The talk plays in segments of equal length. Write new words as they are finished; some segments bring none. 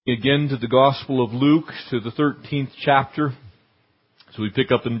Again to the Gospel of Luke, to the 13th chapter. So we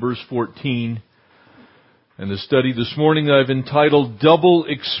pick up in verse 14. And the study this morning that I've entitled Double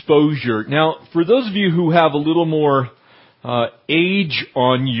Exposure. Now, for those of you who have a little more age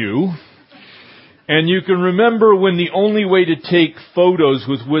on you, and you can remember when the only way to take photos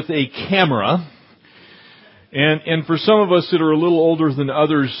was with a camera, and for some of us that are a little older than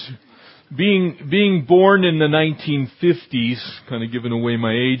others, being born in the 1950s, kind of giving away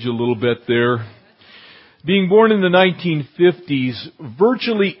my age a little bit there. Being born in the 1950s,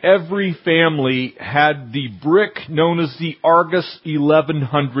 virtually every family had the brick known as the Argus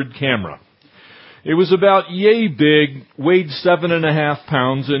 1100 camera. It was about yay big, weighed 7.5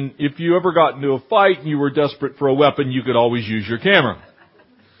 pounds, and if you ever got into a fight and you were desperate for a weapon, you could always use your camera.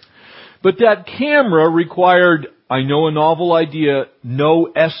 But that camera required, I know a novel idea,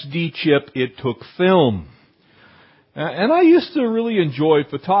 no SD chip, it took film. And I used to really enjoy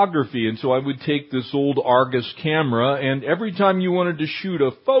photography, and so I would take this old Argus camera, and every time you wanted to shoot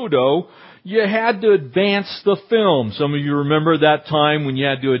a photo, you had to advance the film. Some of you remember that time when you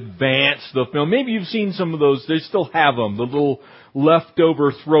had to advance the film. Maybe you've seen some of those. They still have them, the little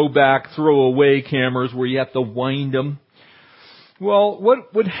leftover throwback, throwaway cameras where you have to wind them. Well,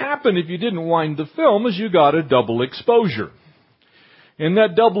 what would happen if you didn't wind the film is you got a double exposure. And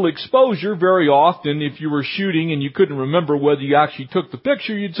that double exposure, very often, if you were shooting and you couldn't remember whether you actually took the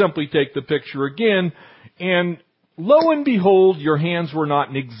picture, you'd simply take the picture again. And lo and behold, your hands were not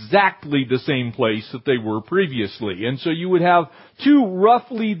in exactly the same place that they were previously. And so you would have two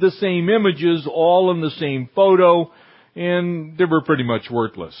roughly the same images, all in the same photo, and they were pretty much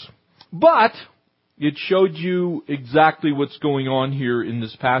worthless. But it showed you exactly what's going on here in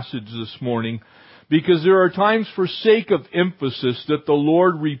this passage this morning, because there are times, for sake of emphasis, that the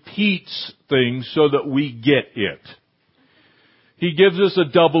Lord repeats things so that we get it. He gives us a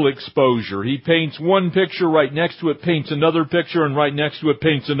double exposure. He paints one picture, right next to it paints another picture, and right next to it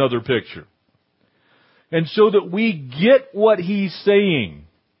paints another picture. And so that we get what He's saying.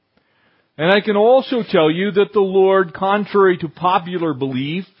 And I can also tell you that the Lord, contrary to popular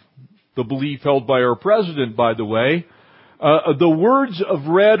belief, the belief held by our president, by the way, the words of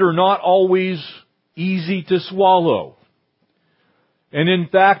red are not always easy to swallow. And in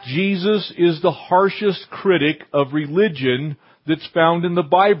fact, Jesus is the harshest critic of religion that's found in the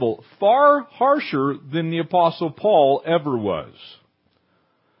Bible, far harsher than the Apostle Paul ever was.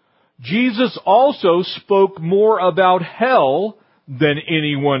 Jesus also spoke more about hell than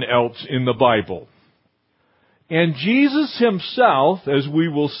anyone else in the Bible. And Jesus Himself, as we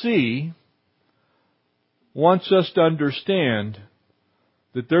will see, wants us to understand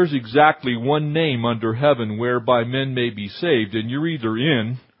that there's exactly one name under heaven whereby men may be saved, and you're either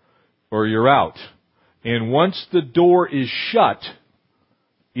in or you're out. And once the door is shut,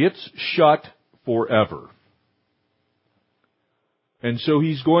 it's shut forever. And so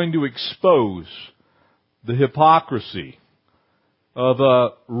He's going to expose the hypocrisy of a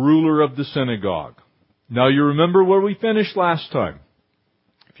ruler of the synagogue. Now you remember where we finished last time.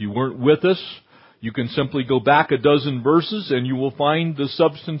 If you weren't with us, you can simply go back a dozen verses and you will find the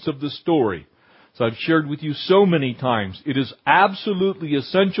substance of the story. So I've shared with you so many times, it is absolutely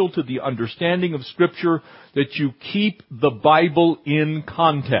essential to the understanding of Scripture that you keep the Bible in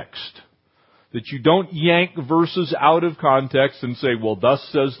context. That you don't yank verses out of context and say, well, thus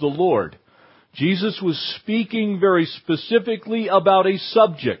says the Lord. Jesus was speaking very specifically about a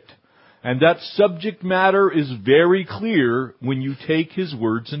subject. And that subject matter is very clear when you take His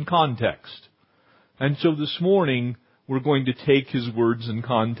words in context. And so this morning, we're going to take His words in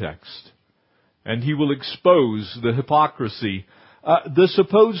context. And He will expose the hypocrisy, the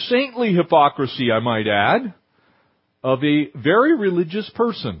supposed saintly hypocrisy, I might add, of a very religious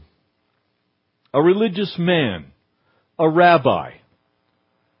person, a religious man, a rabbi.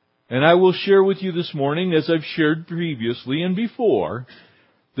 And I will share with you this morning, as I've shared previously and before,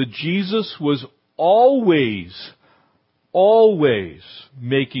 that Jesus was always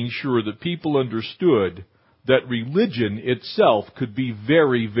making sure that people understood that religion itself could be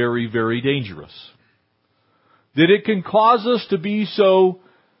very, very, very dangerous. That it can cause us to be so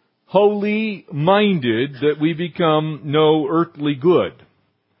holy-minded that we become no earthly good.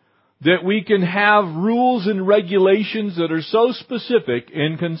 That we can have rules and regulations that are so specific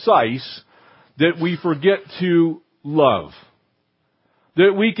and concise that we forget to love.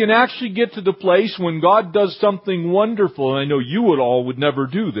 That we can actually get to the place when God does something wonderful, and I know you would never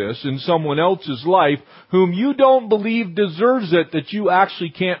do this, in someone else's life, whom you don't believe deserves it, that you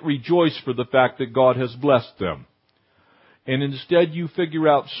actually can't rejoice for the fact that God has blessed them. And instead you figure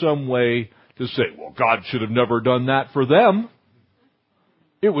out some way to say, well, God should have never done that for them.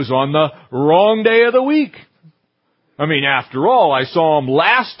 It was on the wrong day of the week. I mean, after all, I saw them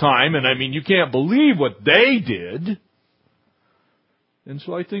last time, and I mean, you can't believe what they did. And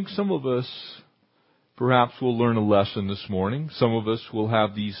so I think some of us perhaps will learn a lesson this morning. Some of us will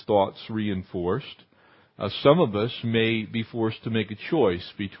have these thoughts reinforced. Some of us may be forced to make a choice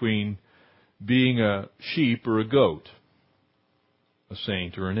between being a sheep or a goat, a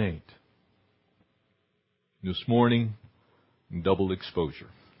saint or an ain't. This morning, double exposure.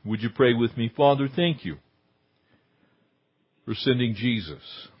 Would you pray with me? Father, thank you for sending Jesus,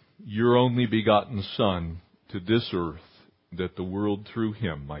 your only begotten Son, to this earth, that the world through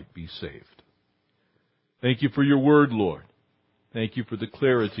him might be saved. Thank you for your word, Lord. Thank you for the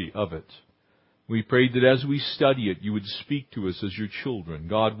clarity of it. We pray that as we study it, you would speak to us as your children.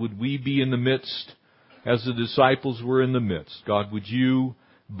 God, would we be in the midst as the disciples were in the midst? God, would you,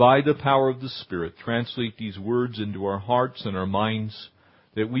 by the power of the Spirit, translate these words into our hearts and our minds,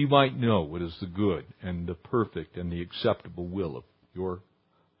 that we might know what is the good and the perfect and the acceptable will of your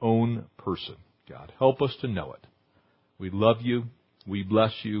own person. God, help us to know it. We love you. We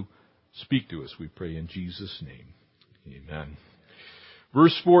bless you. Speak to us, we pray in Jesus' name. Amen.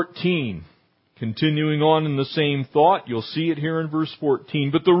 Verse 14. Continuing on in the same thought, you'll see it here in verse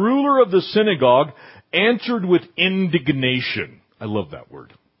 14. But the ruler of the synagogue answered with indignation. I love that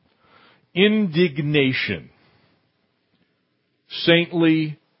word. Indignation.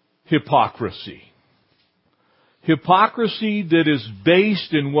 Saintly hypocrisy. Hypocrisy that is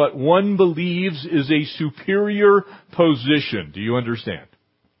based in what one believes is a superior position. Do you understand?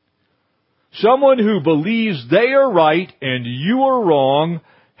 Someone who believes they are right and you are wrong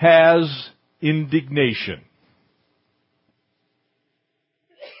has indignation.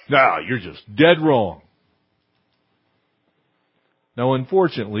 No, you're just dead wrong. Now,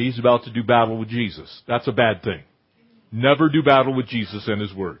 unfortunately, he's about to do battle with Jesus. That's a bad thing. Never do battle with Jesus and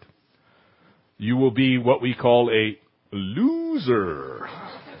His Word. You will be what we call a loser.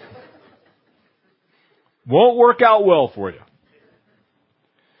 Won't work out well for you.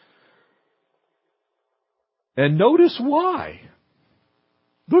 And notice why.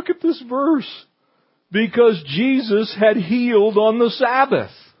 Look at this verse. Because Jesus had healed on the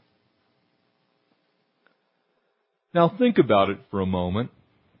Sabbath. Now think about it for a moment.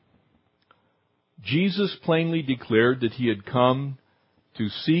 Jesus plainly declared that He had come to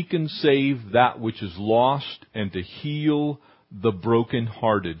seek and save that which is lost and to heal the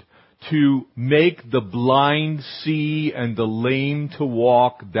brokenhearted. To make the blind see and the lame to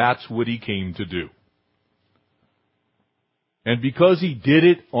walk. That's what He came to do. And because He did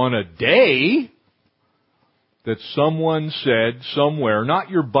it on a day that someone said somewhere, not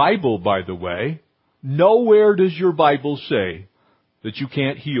your Bible, by the way, nowhere does your Bible say that you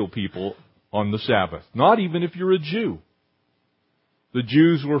can't heal people on the Sabbath. Not even if you're a Jew. The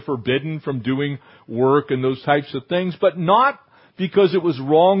Jews were forbidden from doing work and those types of things, but not because it was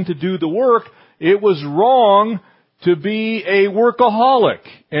wrong to do the work. It was wrong to be a workaholic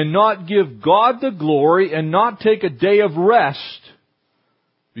and not give God the glory and not take a day of rest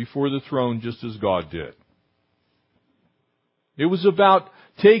before the throne just as God did. It was about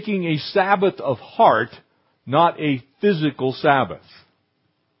taking a Sabbath of heart, not a physical Sabbath.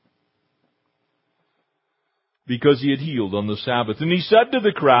 Because He had healed on the Sabbath. And He said to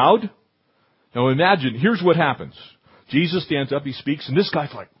the crowd, now imagine, here's what happens. Jesus stands up, He speaks, and this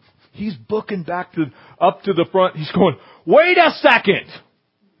guy's like, he's booking up to the front. He's going, wait a second!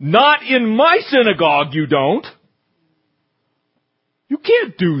 Not in my synagogue, you don't! You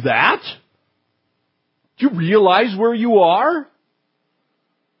can't do that! Do you realize where you are?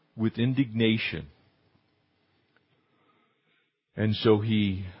 With indignation. And so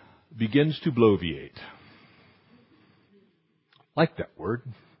He begins to bloviate. Like that word.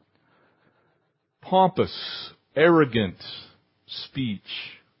 Pompous, arrogant speech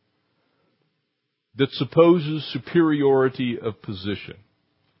that supposes superiority of position.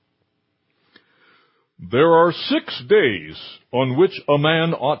 There are 6 days on which a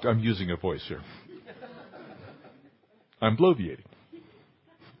man ought... I'm using a voice here. I'm bloviating.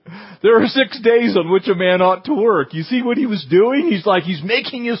 There are 6 days on which a man ought to work. You see what he was doing? He's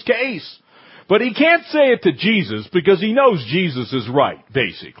making his case. But he can't say it to Jesus because he knows Jesus is right,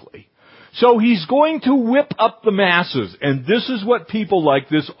 basically. So he's going to whip up the masses. And this is what people like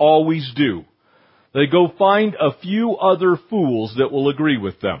this always do. They go find a few other fools that will agree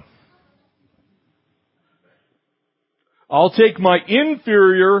with them. I'll take my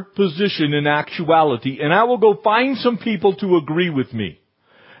inferior position in actuality and I will go find some people to agree with me.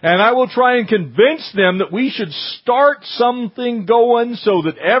 And I will try and convince them that we should start something going so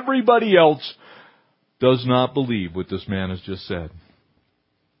that everybody else does not believe what this man has just said.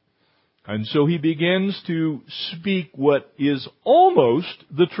 And so he begins to speak what is almost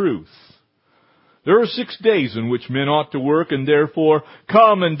the truth. There are 6 days in which men ought to work, and therefore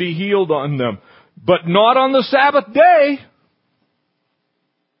come and be healed on them, but not on the Sabbath day.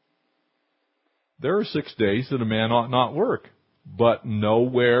 There are 6 days that a man ought not work, but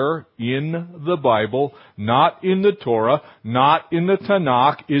nowhere in the Bible, not in the Torah, not in the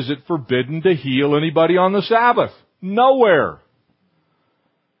Tanakh, is it forbidden to heal anybody on the Sabbath. Nowhere.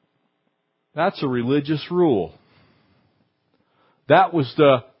 That's a religious rule. That was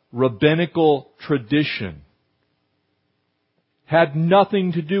the rabbinical tradition. Had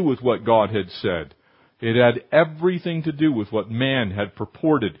nothing to do with what God had said. It had everything to do with what man had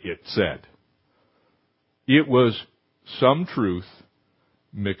purported it said. It was some truth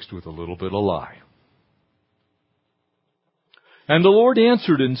mixed with a little bit of lie. And the Lord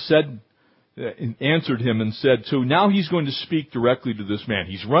answered him and said, so now he's going to speak directly to this man.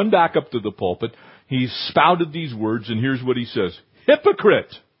 He's run back up to the pulpit. He's spouted these words, and here's what he says.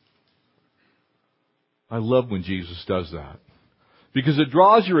 Hypocrite! I love when Jesus does that, because it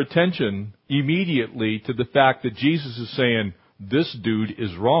draws your attention immediately to the fact that Jesus is saying, this dude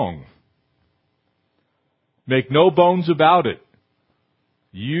is wrong. Make no bones about it.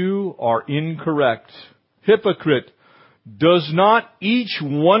 You are incorrect. Hypocrite! Does not each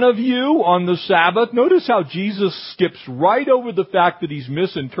one of you on the Sabbath, notice how Jesus skips right over the fact that he's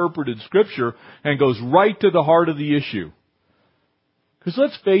misinterpreted Scripture and goes right to the heart of the issue. Because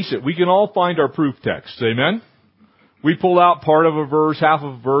let's face it, we can all find our proof texts, amen? We pull out part of a verse, half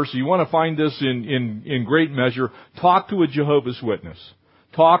of a verse. You want to find this in great measure, talk to a Jehovah's Witness.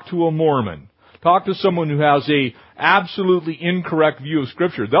 Talk to a Mormon. Talk to someone who has a absolutely incorrect view of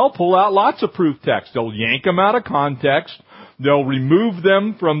Scripture. They'll pull out lots of proof texts. They'll yank them out of context. They'll remove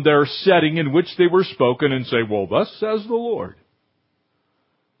them from their setting in which they were spoken and say, well, thus says the Lord.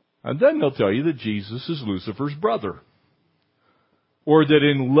 And then they'll tell you that Jesus is Lucifer's brother. Or that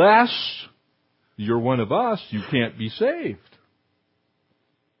unless you're one of us, you can't be saved.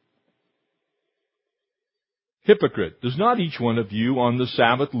 Hypocrite, does not each one of you on the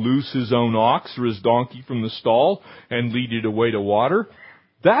Sabbath loose his own ox or his donkey from the stall and lead it away to water?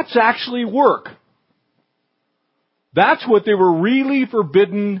 That's actually work. That's what they were really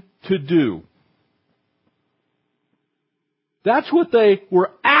forbidden to do. That's what they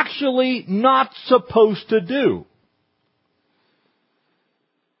were actually not supposed to do.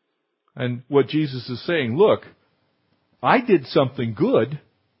 And what Jesus is saying, look, I did something good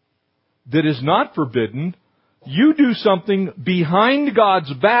that is not forbidden. You do something behind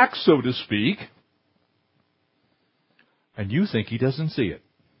God's back, so to speak, and you think He doesn't see it.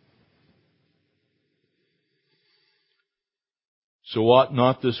 So ought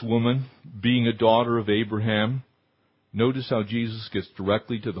not this woman, being a daughter of Abraham, notice how Jesus gets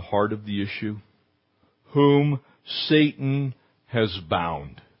directly to the heart of the issue, whom Satan has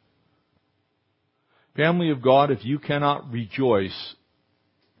bound. Family of God, if you cannot rejoice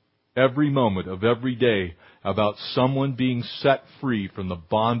every moment of every day about someone being set free from the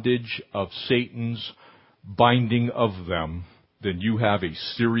bondage of Satan's binding of them, then you have a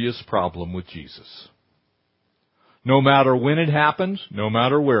serious problem with Jesus. No matter when it happens, no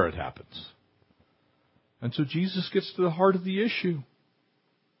matter where it happens. And so Jesus gets to the heart of the issue.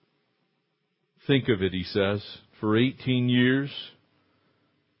 Think of it, he says, for 18 years,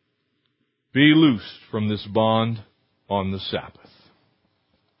 be loosed from this bond on the Sabbath.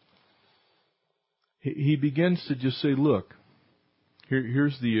 He begins to just say, look,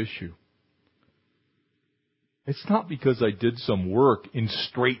 here's the issue. It's not because I did some work in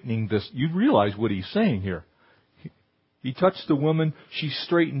straightening this. You realize what he's saying here. He touched the woman, she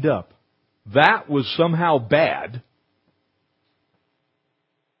straightened up. That was somehow bad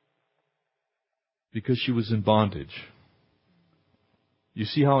because she was in bondage. You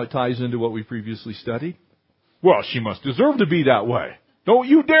see how it ties into what we previously studied? Well, she must deserve to be that way. Don't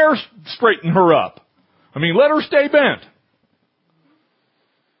you dare straighten her up. I mean, let her stay bent.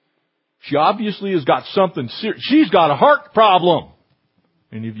 She obviously has got something serious. She's got a heart problem.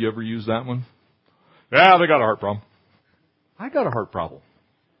 Any of you ever use that one? Yeah, they got a heart problem. I got a heart problem.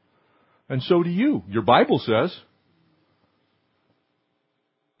 And so do you. Your Bible says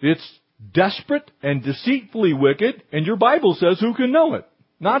it's desperate and deceitfully wicked, and your Bible says who can know it?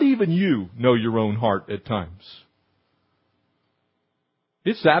 Not even you know your own heart at times.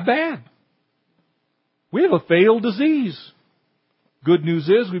 It's that bad. We have a fatal disease. Good news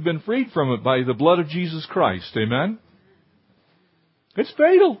is we've been freed from it by the blood of Jesus Christ. Amen? It's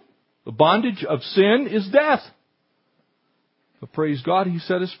fatal. The bondage of sin is death. But praise God, He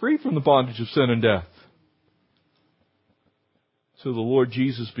set us free from the bondage of sin and death. So the Lord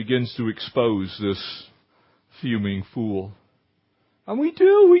Jesus begins to expose this fuming fool. And we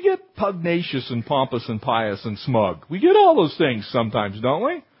do. We get pugnacious and pompous and pious and smug. We get all those things sometimes, don't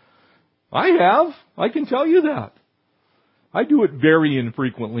we? I have. I can tell you that. I do it very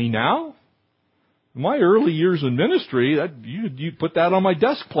infrequently now. In my early years in ministry, you put that on my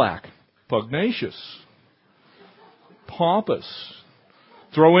desk plaque. Pugnacious. Pompous.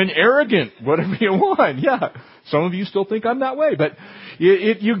 Throw in arrogant, whatever you want. Yeah. Some of you still think I'm that way, but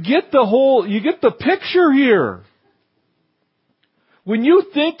you get the picture here. When you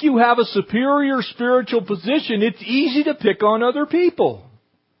think you have a superior spiritual position, it's easy to pick on other people.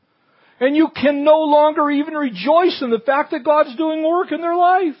 And you can no longer even rejoice in the fact that God's doing work in their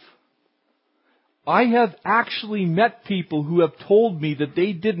life. I have actually met people who have told me that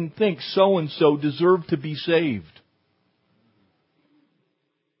they didn't think so-and-so deserved to be saved.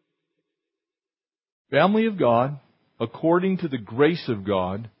 Family of God, according to the grace of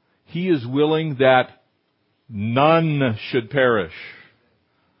God, He is willing that none should perish.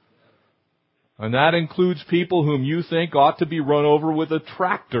 And that includes people whom you think ought to be run over with a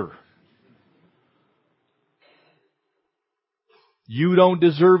tractor. You don't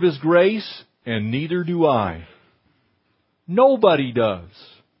deserve His grace, and neither do I. Nobody does.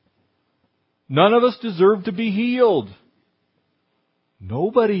 None of us deserve to be healed.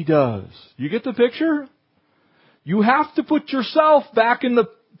 Nobody does. You get the picture? You have to put yourself back in the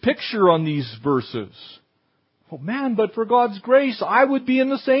picture on these verses. Oh man, but for God's grace, I would be in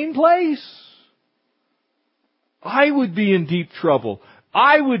the same place. I would be in deep trouble.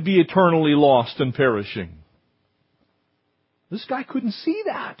 I would be eternally lost and perishing. This guy couldn't see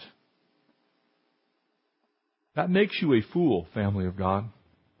that. That makes you a fool, family of God.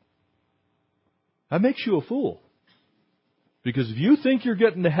 That makes you a fool. Because if you think you're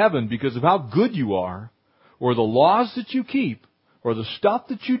getting to heaven because of how good you are, or the laws that you keep, or the stuff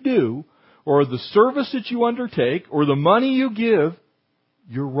that you do, or the service that you undertake, or the money you give,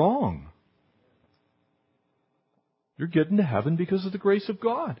 you're wrong. You're getting to heaven because of the grace of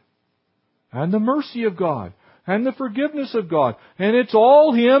God, and the mercy of God, and the forgiveness of God. And it's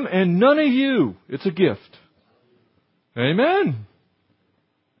all Him and none of you. It's a gift. Amen.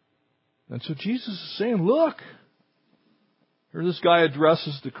 And so Jesus is saying, look, here this guy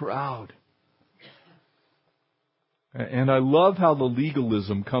addresses the crowd. And I love how the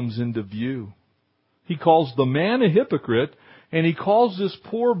legalism comes into view. He calls the man a hypocrite, and he calls this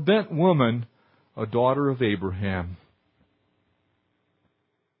poor bent woman a daughter of Abraham.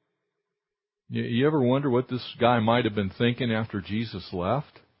 You ever wonder what this guy might have been thinking after Jesus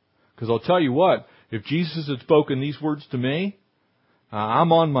left? Because I'll tell you what, if Jesus had spoken these words to me,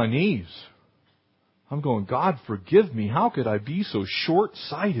 I'm on my knees. I'm going, God, forgive me. How could I be so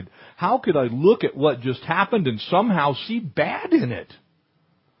short-sighted? How could I look at what just happened and somehow see bad in it?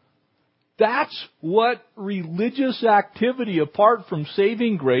 That's what religious activity apart from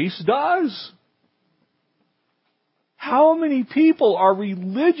saving grace does. How many people are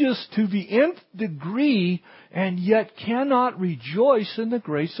religious to the nth degree and yet cannot rejoice in the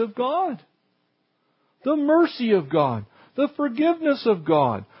grace of God? The mercy of God, the forgiveness of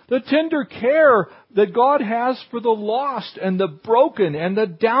God, the tender care that God has for the lost and the broken and the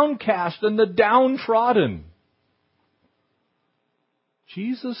downcast and the downtrodden.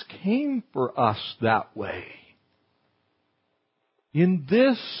 Jesus came for us that way. In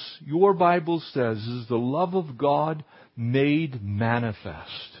this, your Bible says, is the love of God made manifest.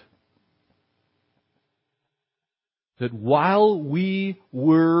 That while we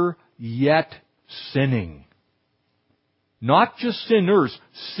were yet sinning, not just sinners,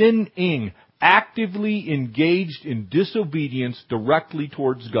 sinning, actively engaged in disobedience directly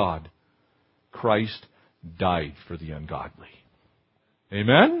towards God, Christ died for the ungodly.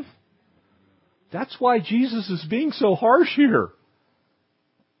 Amen? That's why Jesus is being so harsh here.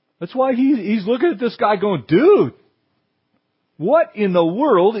 That's why he's looking at this guy going, dude, what in the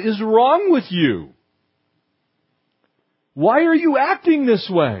world is wrong with you? Why are you acting this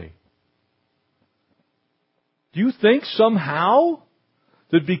way? Do you think somehow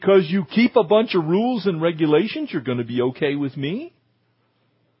that because you keep a bunch of rules and regulations, you're going to be okay with me?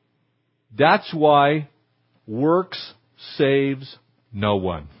 That's why works saves no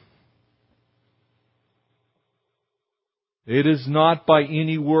one. It is not by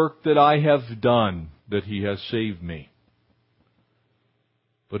any work that I have done that He has saved me.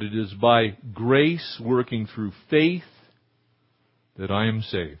 But it is by grace working through faith that I am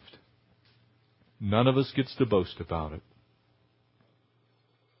saved. None of us gets to boast about it.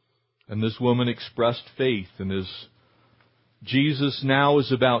 And this woman expressed faith, and as Jesus now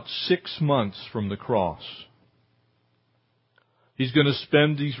is about 6 months from the cross, He's going to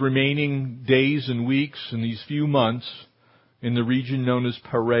spend these remaining days and weeks and these few months in the region known as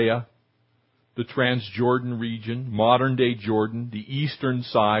Perea, the Transjordan region, modern-day Jordan, the eastern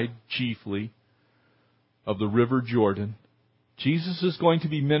side, chiefly, of the River Jordan. Jesus is going to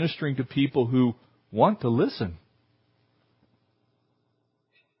be ministering to people who want to listen.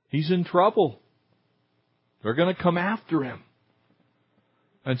 He's in trouble. They're going to come after him.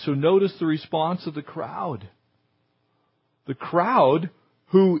 And so notice the response of the crowd. The crowd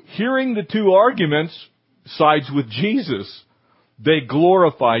who, hearing the two arguments, sides with Jesus. They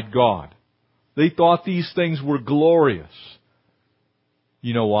glorified God. They thought these things were glorious.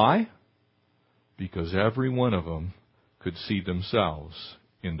 You know why? Because every one of them could see themselves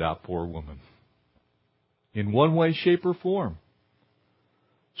in that poor woman. In one way, shape, or form.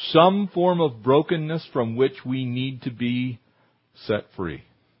 Some form of brokenness from which we need to be set free.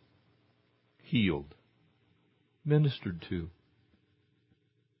 Healed. Ministered to.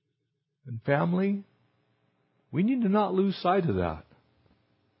 And family, we need to not lose sight of that.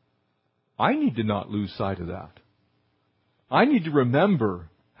 I need to not lose sight of that. I need to remember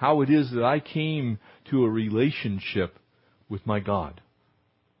how it is that I came to a relationship with my God.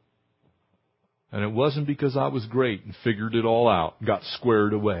 And it wasn't because I was great and figured it all out and got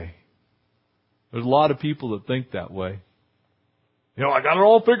squared away. There's a lot of people that think that way. You know, I got it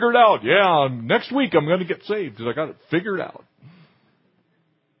all figured out. Yeah, next week I'm going to get saved because I got it figured out.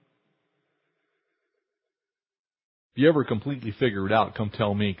 If you ever completely figure it out, come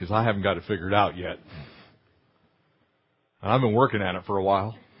tell me, because I haven't got it figured out yet. And I've been working at it for a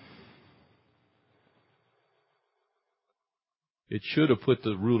while. It should have put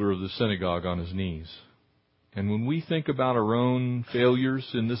the ruler of the synagogue on his knees. And when we think about our own failures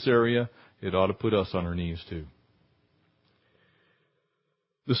in this area, it ought to put us on our knees too.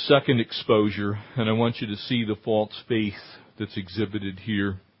 The second exposure, and I want you to see the false faith that's exhibited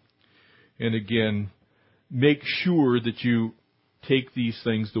here. And again, make sure that you take these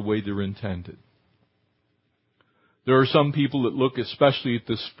things the way they're intended. There are some people that look especially at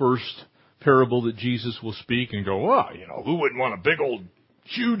this first parable that Jesus will speak and go, well, you know, who wouldn't want a big old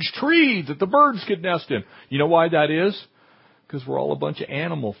huge tree that the birds could nest in? You know why that is? Because we're all a bunch of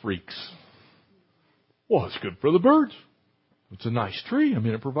animal freaks. Well, it's good for the birds. It's a nice tree. I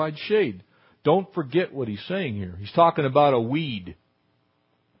mean, it provides shade. Don't forget what he's saying here. He's talking about a weed.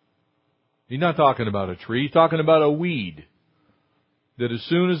 He's not talking about a tree. He's talking about a weed. That as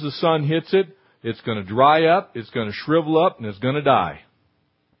soon as the sun hits it, it's going to dry up, it's going to shrivel up, and it's going to die.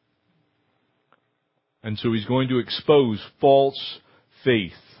 And so he's going to expose false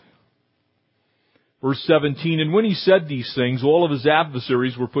faith. Verse 17, and when he said these things, all of his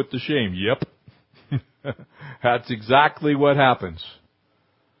adversaries were put to shame. Yep. That's exactly what happens.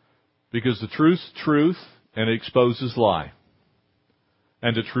 Because the truth's truth, and it exposes lie.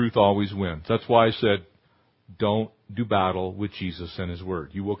 And the truth always wins. That's why I said, don't do battle with Jesus and His Word.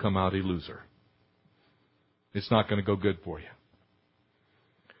 You will come out a loser. It's not going to go good for you.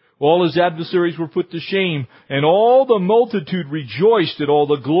 All his adversaries were put to shame, and all the multitude rejoiced at all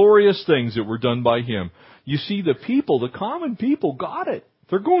the glorious things that were done by him. You see, the people, the common people, got it.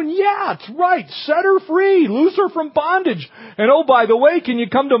 They're going, yeah, it's right. Set her free. Loose her from bondage. And oh, by the way, can you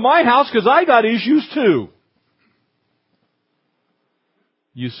come to my house? Because I got issues too.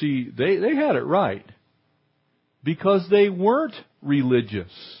 You see, they had it right. Because they weren't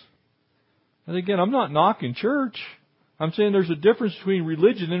religious. And again, I'm not knocking church. I'm saying there's a difference between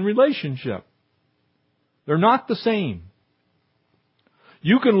religion and relationship. They're not the same.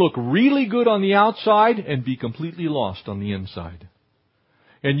 You can look really good on the outside and be completely lost on the inside.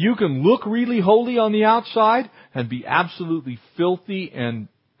 And you can look really holy on the outside and be absolutely filthy and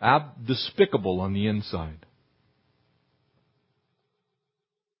despicable on the inside.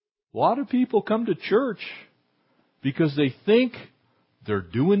 A lot of people come to church because they think they're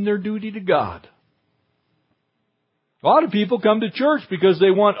doing their duty to God. A lot of people come to church because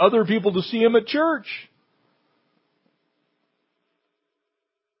they want other people to see them at church.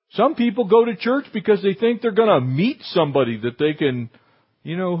 Some people go to church because they think they're going to meet somebody that they can,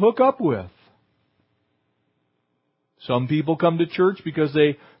 hook up with. Some people come to church because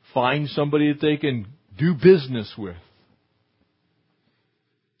they find somebody that they can do business with.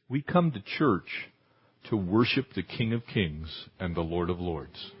 We come to church to worship the King of Kings and the Lord of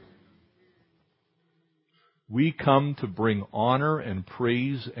Lords. We come to bring honor and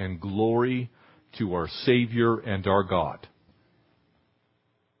praise and glory to our Savior and our God.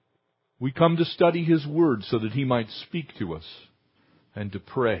 We come to study His Word so that He might speak to us and to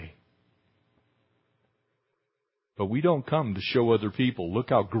pray. But we don't come to show other people,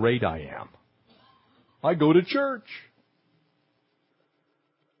 look how great I am. I go to church.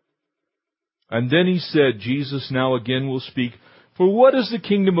 And then he said, Jesus now again will speak, "For what is the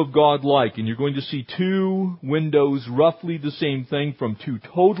kingdom of God like?" And you're going to see two windows, roughly the same thing from two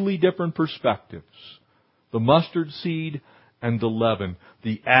totally different perspectives. The mustard seed and the leaven.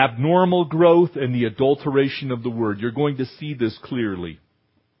 The abnormal growth and the adulteration of the word. You're going to see this clearly.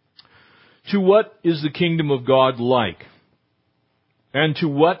 To what is the kingdom of God like? And to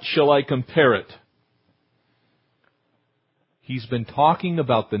what shall I compare it? He's been talking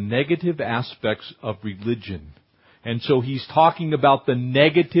about the negative aspects of religion. And so he's talking about the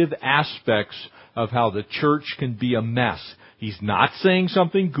negative aspects of how the church can be a mess. He's not saying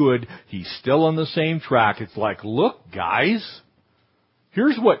something good. He's still on the same track. It's like, look, guys,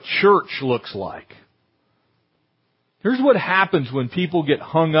 here's what church looks like. Here's what happens when people get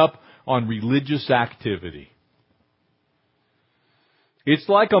hung up on religious activity. It's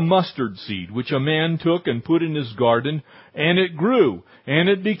like a mustard seed, which a man took and put in his garden, and it grew, and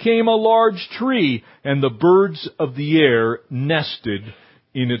it became a large tree, and the birds of the air nested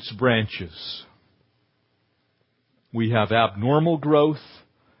in its branches. We have abnormal growth,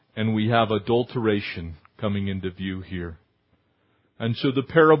 and we have adulteration coming into view here. And so the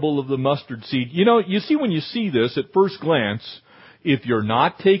parable of the mustard seed, you see when you see this at first glance, if you're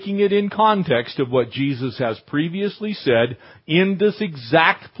not taking it in context of what Jesus has previously said in this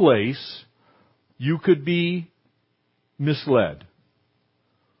exact place, you could be misled.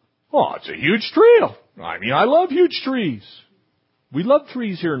 Oh, it's a huge tree. I love huge trees. We love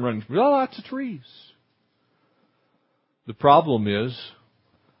trees here in Running. We love lots of trees. The problem is,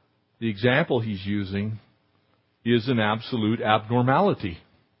 the example he's using is an absolute abnormality.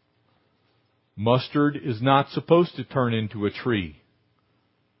 Mustard is not supposed to turn into a tree.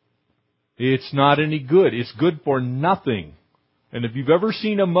 It's not any good. It's good for nothing. And if you've ever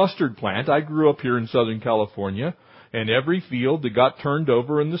seen a mustard plant, I grew up here in Southern California, and every field that got turned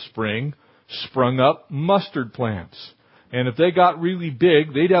over in the spring sprung up mustard plants. And if they got really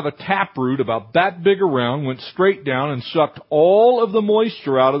big, they'd have a taproot about that big around, went straight down and sucked all of the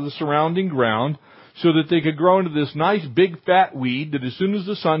moisture out of the surrounding ground so that they could grow into this nice big fat weed that as soon as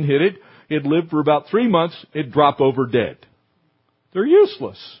the sun hit it, it'd live for about 3 months, it'd drop over dead. They're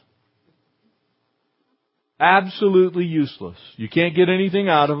useless. Absolutely useless. You can't get anything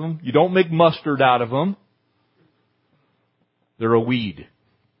out of them. You don't make mustard out of them. They're a weed.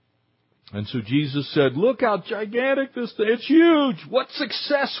 And so Jesus said, look how gigantic this thing is. It's huge. What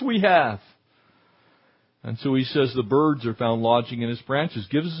success we have. And so he says the birds are found lodging in its branches.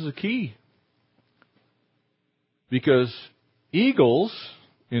 Gives us a key. Because eagles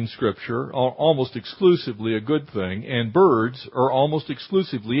in Scripture are almost exclusively a good thing, and birds are almost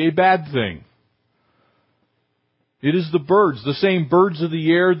exclusively a bad thing. It is the birds, the same birds of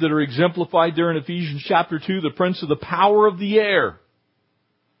the air that are exemplified there in Ephesians chapter 2, the prince of the power of the air.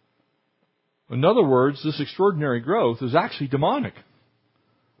 In other words, this extraordinary growth is actually demonic.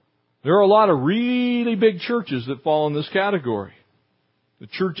 There are a lot of really big churches that fall in this category. The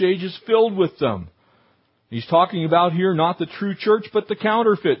church age is filled with them. He's talking about here not the true church, but the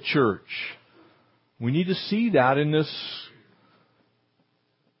counterfeit church. We need to see that in this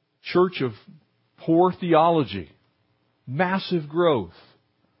church of poor theology. Massive growth.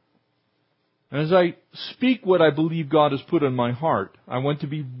 And as I speak what I believe God has put on my heart, I want to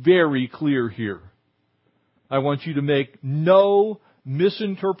be very clear here. I want you to make no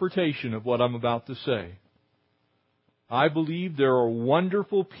misinterpretation of what I'm about to say. I believe there are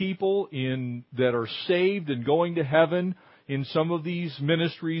wonderful people that are saved and going to heaven in some of these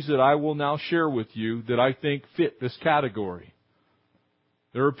ministries that I will now share with you that I think fit this category.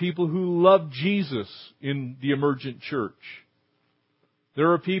 There are people who love Jesus in the emergent church.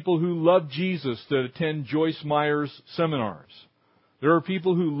 There are people who love Jesus that attend Joyce Meyer's seminars. There are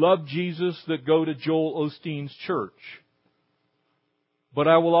people who love Jesus that go to Joel Osteen's church. But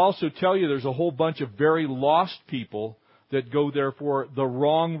I will also tell you there's a whole bunch of very lost people that go there for the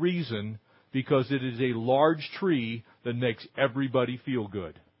wrong reason, because it is a large tree that makes everybody feel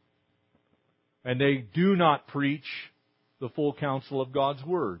good. And they do not preach the full counsel of God's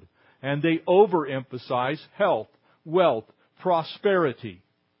Word. And they overemphasize health, wealth, prosperity.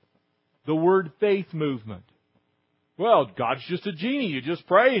 The word faith movement. Well, God's just a genie. You just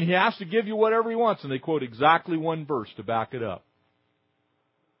pray and He has to give you whatever He wants. And they quote exactly one verse to back it up.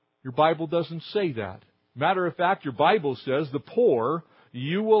 Your Bible doesn't say that. Matter of fact, your Bible says the poor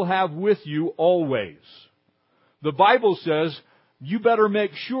you will have with you always. The Bible says you better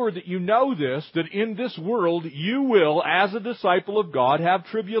make sure that you know this, that in this world you will, as a disciple of God, have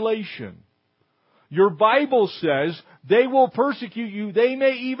tribulation. Your Bible says they will persecute you. They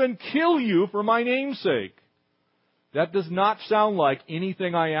may even kill you for my name's sake. That does not sound like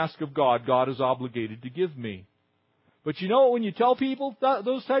anything I ask of God, God is obligated to give me. But you know, when you tell people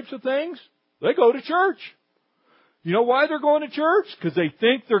those types of things, they go to church. You know why they're going to church? Because they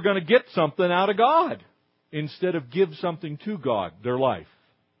think they're going to get something out of God instead of give something to God, their life.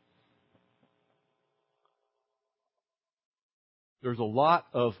 There's a lot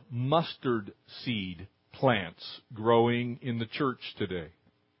of mustard seed plants growing in the church today.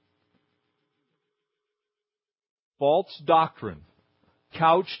 False doctrine,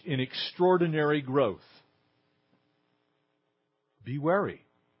 couched in extraordinary growth. Be wary.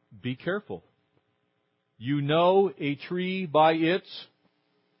 Be careful. You know a tree by its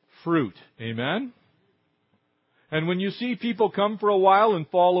fruit. Amen? And when you see people come for a while and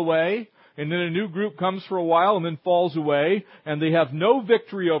fall away, and then a new group comes for a while and then falls away, and they have no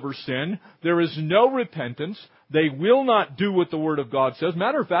victory over sin, there is no repentance, they will not do what the Word of God says.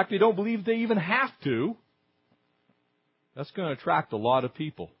 Matter of fact, they don't believe they even have to. That's going to attract a lot of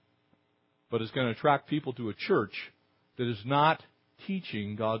people. But it's going to attract people to a church that is not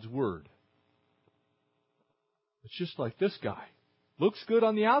teaching God's Word. It's just like this guy. Looks good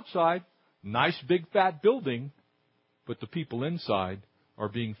on the outside. Nice big fat building. But the people inside are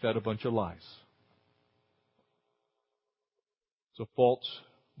being fed a bunch of lies. It's a false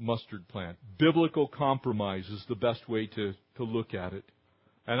mustard plant. Biblical compromise is the best way to look at it.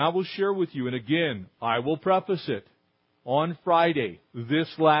 And I will share with you, and again, I will preface it. On Friday, this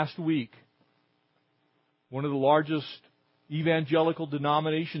last week, one of the largest evangelical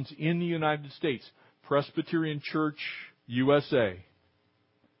denominations in the United States, Presbyterian Church USA,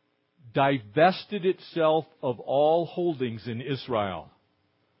 divested itself of all holdings in Israel.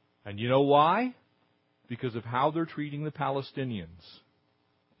 And you know why? Because of how they're treating the Palestinians.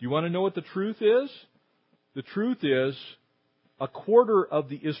 Do you want to know what the truth is? The truth is, a quarter of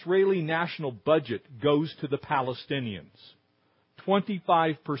the Israeli national budget goes to the Palestinians.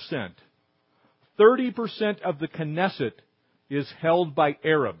 25%. 30% of the Knesset is held by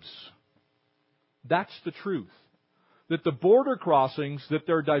Arabs. That's the truth. That the border crossings, that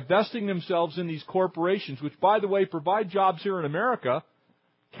they're divesting themselves in these corporations, which, by the way, provide jobs here in America,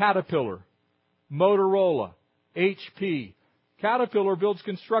 Caterpillar, Motorola, HP. Caterpillar builds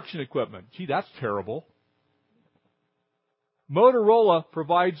construction equipment. Gee, that's terrible. Motorola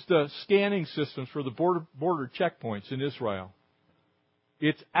provides the scanning systems for the border checkpoints in Israel.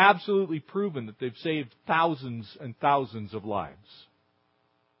 It's absolutely proven that they've saved thousands and thousands of lives.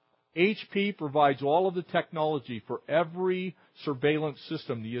 HP provides all of the technology for every surveillance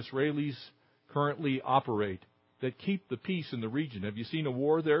system the Israelis currently operate that keep the peace in the region. Have you seen a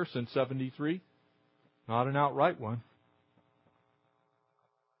war there since 73? Not an outright one.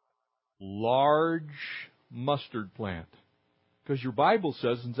 Large mustard plant. Because your Bible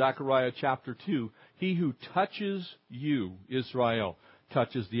says in Zechariah chapter 2, he who touches you, Israel,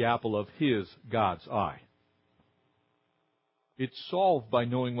 touches the apple of his, God's eye. It's solved by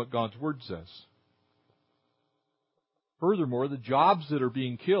knowing what God's Word says. Furthermore, the jobs that are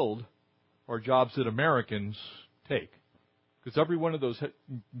being killed are jobs that Americans take. Because every one of those,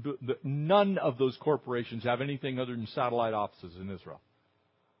 none of those corporations have anything other than satellite offices in Israel.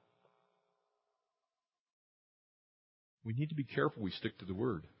 We need to be careful we stick to the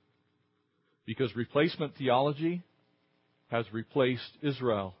Word. Because replacement theology has replaced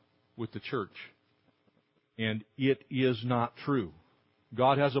Israel with the church. And it is not true.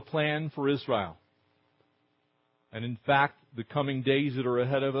 God has a plan for Israel. And in fact, the coming days that are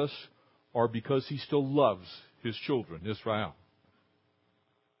ahead of us are because He still loves His children, Israel.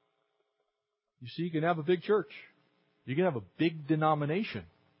 You see, you can have a big church. You can have a big denomination.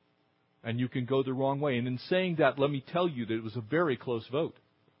 And you can go the wrong way. And in saying that, let me tell you that it was a very close vote.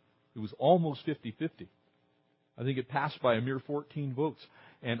 It was almost 50-50. I think it passed by a mere 14 votes.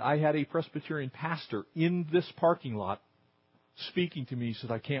 And I had a Presbyterian pastor in this parking lot speaking to me. He said,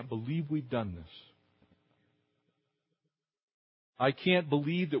 I can't believe we've done this. I can't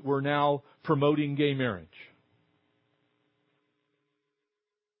believe that we're now promoting gay marriage.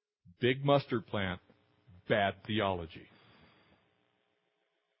 Big mustard plant, bad theology.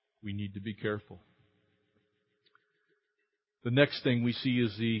 We need to be careful. The next thing we see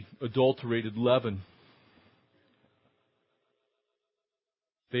is the adulterated leaven.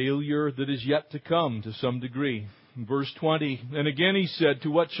 Failure that is yet to come to some degree. In verse 20, and again he said, to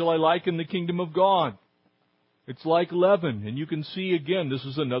what shall I liken the kingdom of God? It's like leaven. And you can see again, this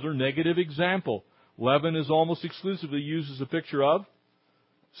is another negative example. Leaven is almost exclusively used as a picture of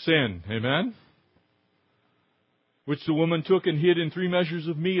sin. Amen? Which the woman took and hid in 3 measures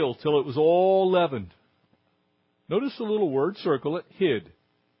of meal till it was all leavened. Notice the little word, circle it, hid.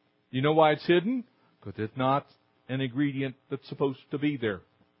 You know why it's hidden? Because it's not an ingredient that's supposed to be there.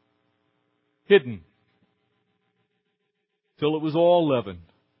 Hidden. Till it was all leavened.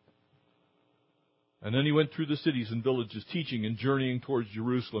 And then he went through the cities and villages, teaching and journeying towards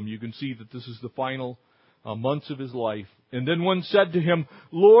Jerusalem. You can see that this is the final months of his life. And then one said to him,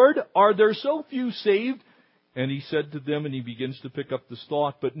 Lord, are there so few saved? And he said to them, and he begins to pick up this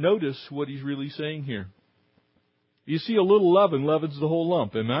thought, but notice what he's really saying here. You see, a little leaven leavens the whole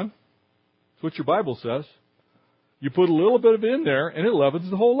lump, amen? That's what your Bible says. You put a little bit of it in there, and it leavens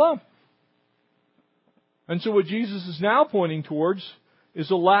the whole lump. And so what Jesus is now pointing towards is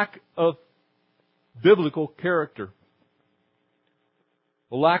a lack of biblical character.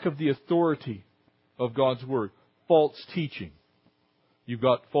 A lack of the authority of God's Word. False teaching. You've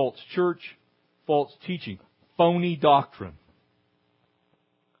got false church, false teaching, phony doctrine.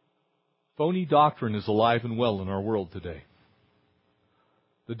 Phony doctrine is alive and well in our world today.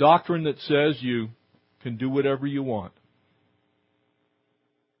 The doctrine that says you can do whatever you want.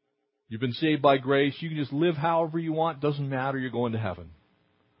 You've been saved by grace. You can just live however you want. Doesn't matter. You're going to heaven.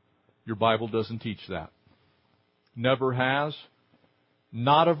 Your Bible doesn't teach that. Never has.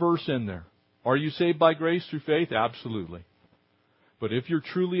 Not a verse in there. Are you saved by grace through faith? Absolutely. But if you're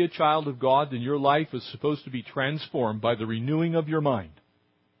truly a child of God, then your life is supposed to be transformed by the renewing of your mind.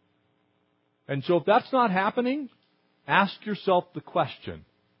 And so if that's not happening, ask yourself the question,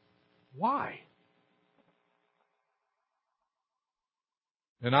 why?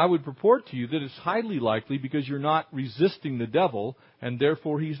 And I would purport to you that it's highly likely because you're not resisting the devil, and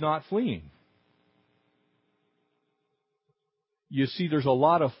therefore he's not fleeing. You see, there's a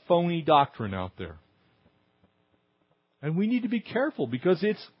lot of phony doctrine out there. And we need to be careful because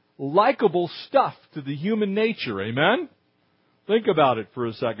it's likable stuff to the human nature, amen? Think about it for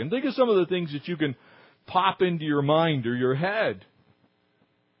a second. Think of some of the things that you can pop into your mind or your head.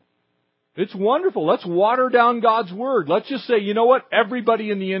 It's wonderful. Let's water down God's Word. Let's just say, you know what?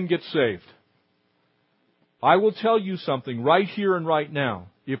 Everybody in the end gets saved. I will tell you something right here and right now.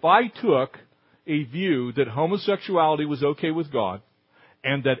 If I took a view that homosexuality was okay with God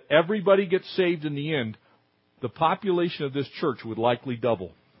and that everybody gets saved in the end, the population of this church would likely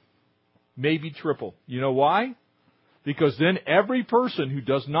double. Maybe triple. You know why? Because then every person who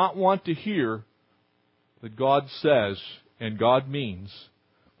does not want to hear that God says and God means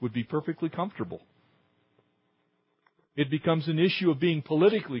would be perfectly comfortable. It becomes an issue of being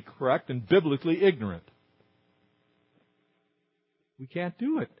politically correct and biblically ignorant. We can't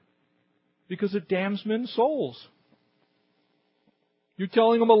do it because it damns men's souls. You're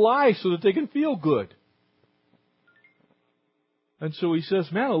telling them a lie so that they can feel good. And so he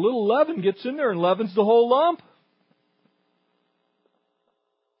says, man, a little leaven gets in there and leavens the whole lump.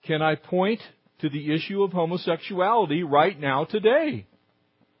 Can I point to the issue of homosexuality right now today?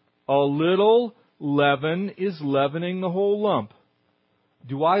 A little leaven is leavening the whole lump.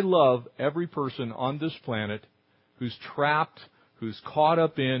 Do I love every person on this planet who's trapped, who's caught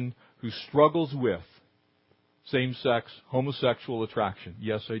up in, who struggles with same-sex, homosexual attraction?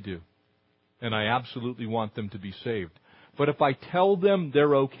 Yes, I do. And I absolutely want them to be saved. But if I tell them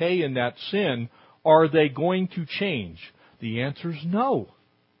they're okay in that sin, are they going to change? The answer is no.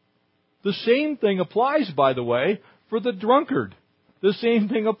 The same thing applies, by the way, for the drunkard. The same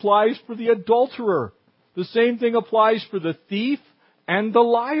thing applies for the adulterer. The same thing applies for the thief and the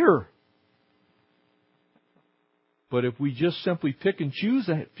liar. But if we just simply pick and choose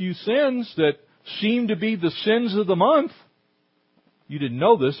a few sins that seem to be the sins of the month, you didn't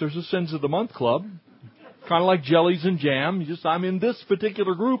know this, there's a Sins of the Month club. Kind of like jellies and jam. I'm in this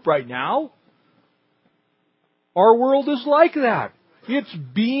particular group right now. Our world is like that. It's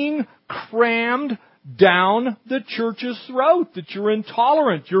being crammed down the church's throat, that you're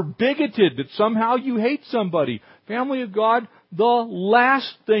intolerant, you're bigoted, that somehow you hate somebody. Family of God, the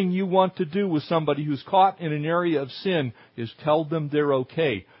last thing you want to do with somebody who's caught in an area of sin is tell them they're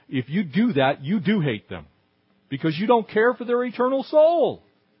okay. If you do that, you do hate them because you don't care for their eternal soul.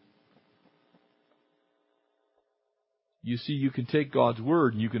 You see, you can take God's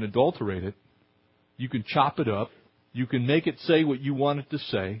Word and you can adulterate it. You can chop it up. You can make it say what you want it to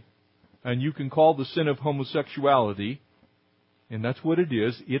say. And you can call the sin of homosexuality, and that's what it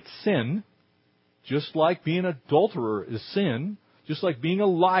is. It's sin. Just like being an adulterer is sin. Just like being a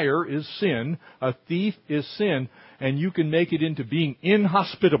liar is sin. A thief is sin. And you can make it into being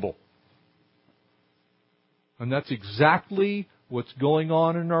inhospitable. And that's exactly what's going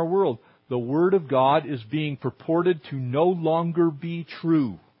on in our world. The Word of God is being purported to no longer be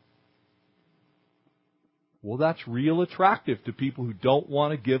true. Well, that's real attractive to people who don't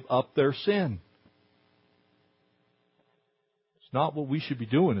want to give up their sin. It's not what we should be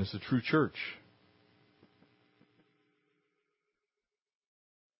doing as the true church.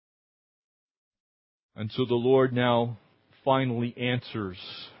 And so the Lord now finally answers.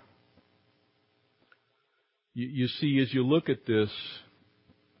 You see, as you look at this,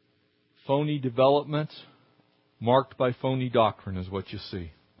 phony development marked by phony doctrine is what you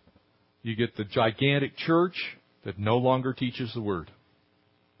see. You get the gigantic church that no longer teaches the Word.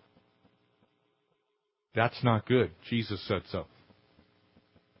 That's not good. Jesus said so.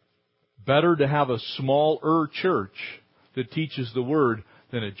 Better to have a smaller church that teaches the Word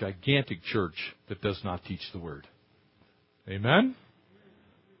than a gigantic church that does not teach the Word. Amen?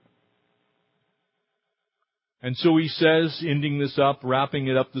 And so he says, ending this up, wrapping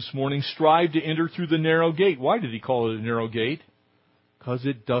it up this morning, strive to enter through the narrow gate. Why did he call it a narrow gate? Because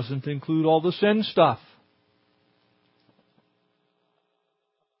it doesn't include all the sin stuff.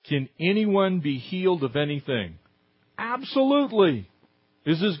 Can anyone be healed of anything? Absolutely.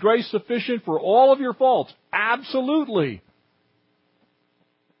 Is His grace sufficient for all of your faults? Absolutely.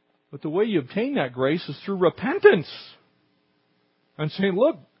 But the way you obtain that grace is through repentance. And saying,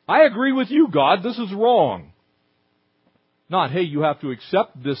 look, I agree with you, God, this is wrong. Not, hey, you have to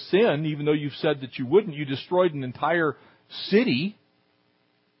accept this sin, even though you've said that you wouldn't. You destroyed an entire city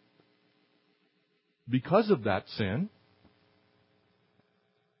because of that sin.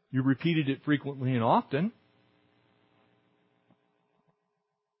 You repeated it frequently and often.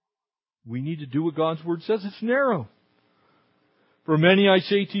 We need to do what God's Word says. It's narrow. For many, I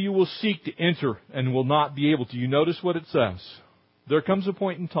say to you, will seek to enter and will not be able to. You notice what it says. There comes a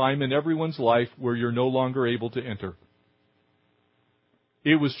point in time in everyone's life where you're no longer able to enter.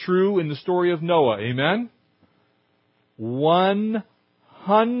 It was true in the story of Noah. Amen?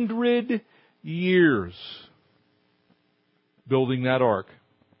 100 years building that ark.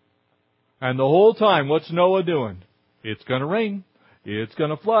 And the whole time, what's Noah doing? It's going to rain. It's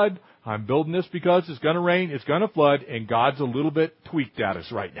going to flood. I'm building this because it's going to rain. It's going to flood. And God's a little bit tweaked at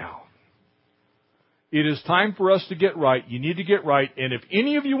us right now. It is time for us to get right. You need to get right. And if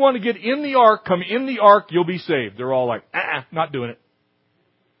any of you want to get in the ark, come in the ark, you'll be saved. They're all like, not doing it.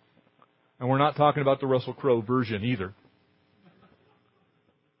 And we're not talking about the Russell Crowe version either.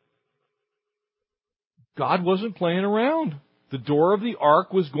 God wasn't playing around. The door of the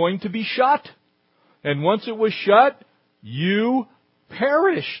ark was going to be shut. And once it was shut, you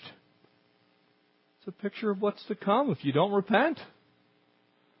perished. It's a picture of what's to come if you don't repent.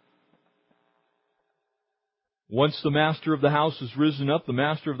 Once the master of the house is risen up, the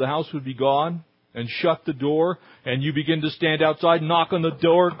master of the house would be gone and shut the door, and you begin to stand outside and knock on the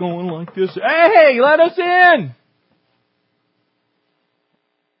door going like this, hey, let us in!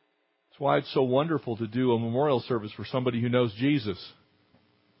 That's why it's so wonderful to do a memorial service for somebody who knows Jesus.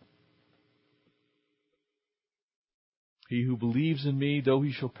 He who believes in me, though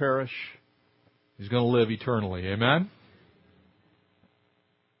he shall perish, he's going to live eternally. Amen?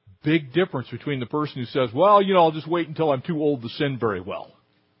 Big difference between the person who says, well, I'll just wait until I'm too old to sin very well.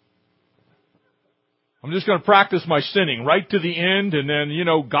 I'm just going to practice my sinning right to the end, and then,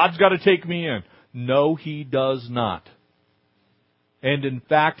 God's got to take me in. No, He does not. And in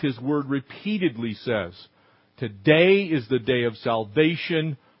fact, His Word repeatedly says, today is the day of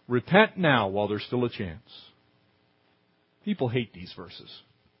salvation. Repent now while there's still a chance. People hate these verses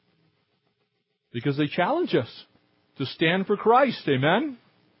because they challenge us to stand for Christ. Amen?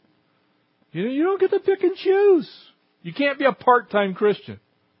 You don't get to pick and choose. You can't be a part-time Christian.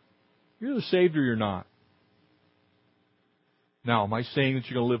 You're the saved or you're not. Now, am I saying that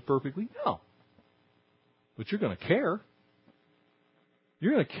you're going to live perfectly? No. But you're going to care.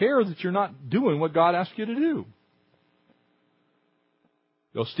 You're going to care that you're not doing what God asked you to do.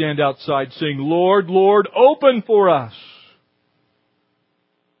 They'll stand outside saying, Lord, Lord, open for us.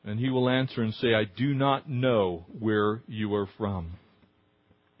 And He will answer and say, I do not know where you are from.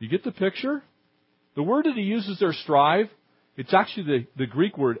 You get the picture? The word that He uses there, strive, it's actually the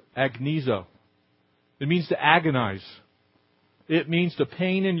Greek word agnizo. It means to agonize. It means to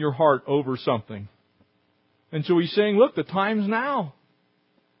pain in your heart over something. And so He's saying, look, the time's now.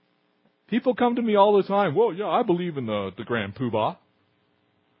 People come to me all the time. Well, yeah, I believe in the grand poobah.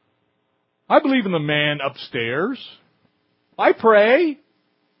 I believe in the man upstairs. I pray.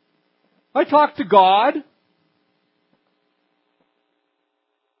 I talk to God.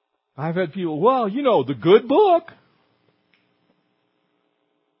 I've had people, well, the good book.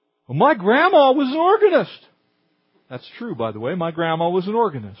 Well, my grandma was an organist. That's true, by the way. My grandma was an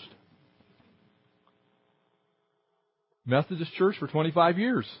organist. Methodist Church for 25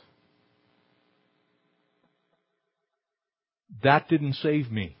 years. That didn't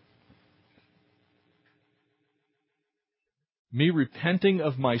save me. Me repenting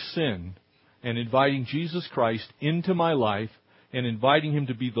of my sin and inviting Jesus Christ into my life and inviting Him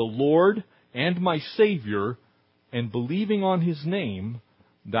to be the Lord and my Savior, and believing on His name,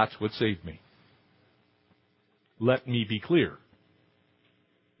 that's what saved me. Let me be clear.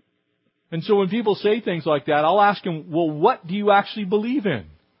 And so when people say things like that, I'll ask them, well, what do you actually believe in?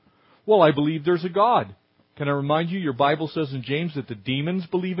 Well, I believe there's a God. Can I remind you, your Bible says in James that the demons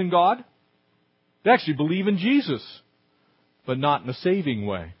believe in God? They actually believe in Jesus, but not in a saving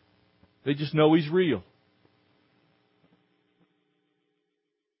way. They just know He's real.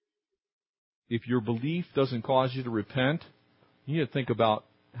 If your belief doesn't cause you to repent, you need to think about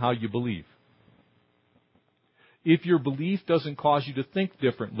how you believe. If your belief doesn't cause you to think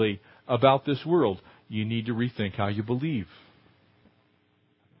differently about this world, you need to rethink how you believe.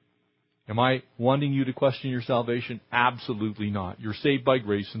 Am I wanting you to question your salvation? Absolutely not. You're saved by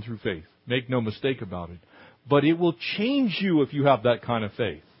grace and through faith. Make no mistake about it. But it will change you if you have that kind of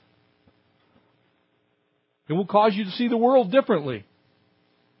faith. It will cause you to see the world differently.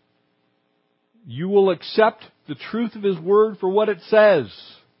 You will accept the truth of His Word for what it says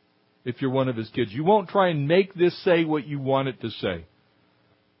if you're one of His kids. You won't try and make this say what you want it to say.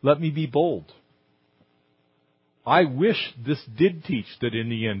 Let me be bold. I wish this did teach that in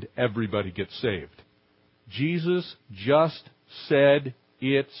the end everybody gets saved. Jesus just said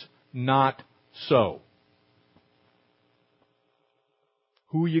it's not so.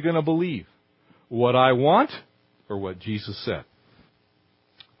 Who are you going to believe? What I want or what Jesus said?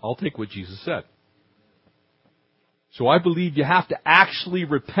 I'll take what Jesus said. So I believe you have to actually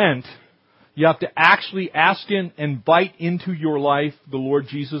repent. You have to actually ask in and bite into your life the Lord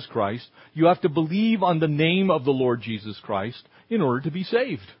Jesus Christ. You have to believe on the name of the Lord Jesus Christ in order to be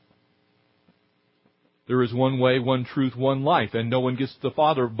saved. There is one way, one truth, one life, and no one gets to the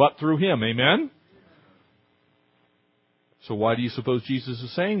Father but through Him. Amen? So why do you suppose Jesus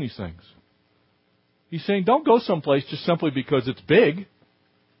is saying these things? He's saying don't go someplace just simply because it's big.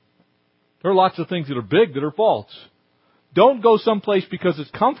 There are lots of things that are big that are false. Don't go someplace because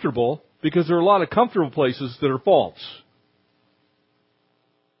it's comfortable, because there are a lot of comfortable places that are false.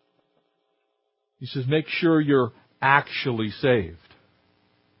 He says, make sure you're actually saved.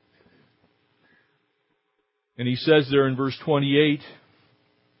 And he says there in verse 28,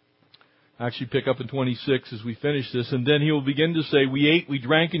 actually pick up in 26 as we finish this, and then he will begin to say, we ate, we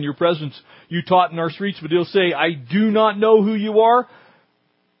drank in your presence, you taught in our streets, but he'll say, I do not know who you are,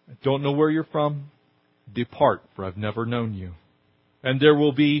 I don't know where you're from. Depart, for I've never known you. And there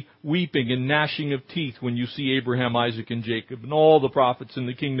will be weeping and gnashing of teeth when you see Abraham, Isaac, and Jacob, and all the prophets in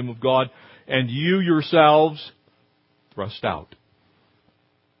the kingdom of God, and you yourselves thrust out.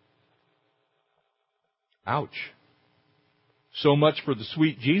 Ouch. So much for the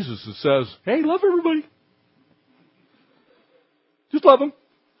sweet Jesus that says, hey, love everybody. Just love them.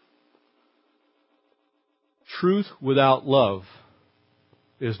 Truth without love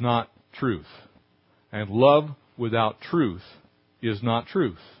is not truth. And love without truth is not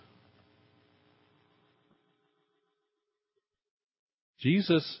truth.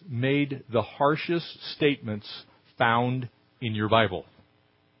 Jesus made the harshest statements found in your Bible.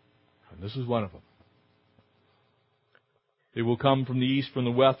 And this is one of them. They will come from the east, from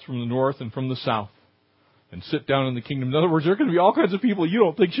the west, from the north, and from the south, and sit down in the kingdom. In other words, there are going to be all kinds of people you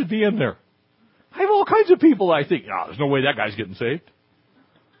don't think should be in there. I have all kinds of people I think, there's no way that guy's getting saved.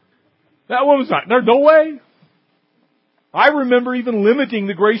 That woman's not. There's no way. I remember even limiting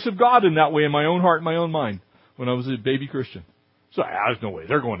the grace of God in that way in my own heart and my own mind when I was a baby Christian. So, there's no way.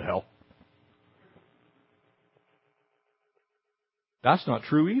 They're going to hell. That's not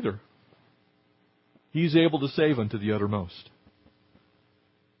true either. He's able to save unto the uttermost.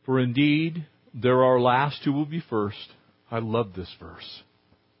 For indeed, there are last who will be first. I love this verse.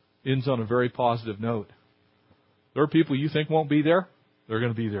 Ends on a very positive note. There are people you think won't be there. They're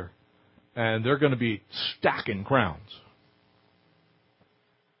going to be there. And they're going to be stacking crowns.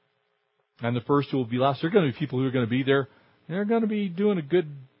 And the first who will be last. There are going to be people who are going to be there. They're going to be doing a good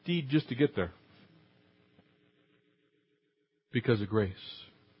deed just to get there. Because of grace.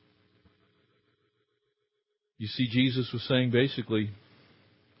 You see, Jesus was saying basically,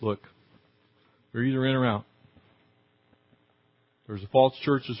 look, you're either in or out. There's a false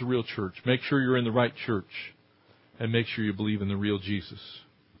church, there's a real church. Make sure you're in the right church. And make sure you believe in the real Jesus.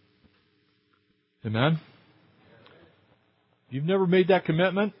 Amen? If you've never made that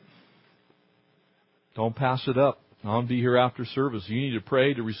commitment, don't pass it up. I'll be here after service. You need to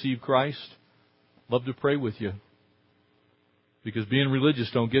pray to receive Christ. Love to pray with you. Because being religious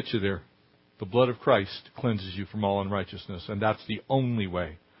don't get you there. The blood of Christ cleanses you from all unrighteousness. And that's the only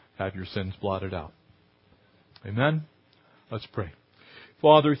way to have your sins blotted out. Amen? Let's pray.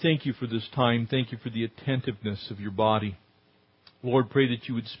 Father, thank you for this time. Thank you for the attentiveness of your body. Lord, pray that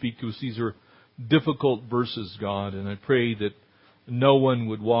you would speak to us. These are difficult verses, God, and I pray that no one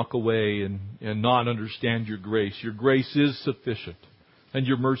would walk away and not understand your grace. Your grace is sufficient, and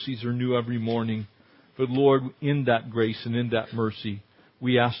your mercies are new every morning. But Lord, in that grace and in that mercy,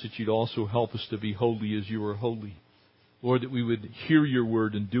 we ask that you'd also help us to be holy as you are holy. Lord, that we would hear your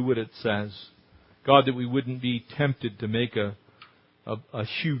word and do what it says. God, that we wouldn't be tempted to make a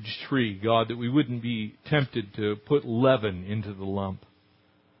huge tree. God, that we wouldn't be tempted to put leaven into the lump.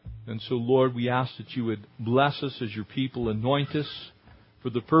 And so, Lord, we ask that you would bless us as your people, anoint us for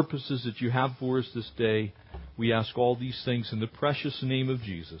the purposes that you have for us this day. We ask all these things in the precious name of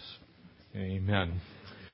Jesus. Amen.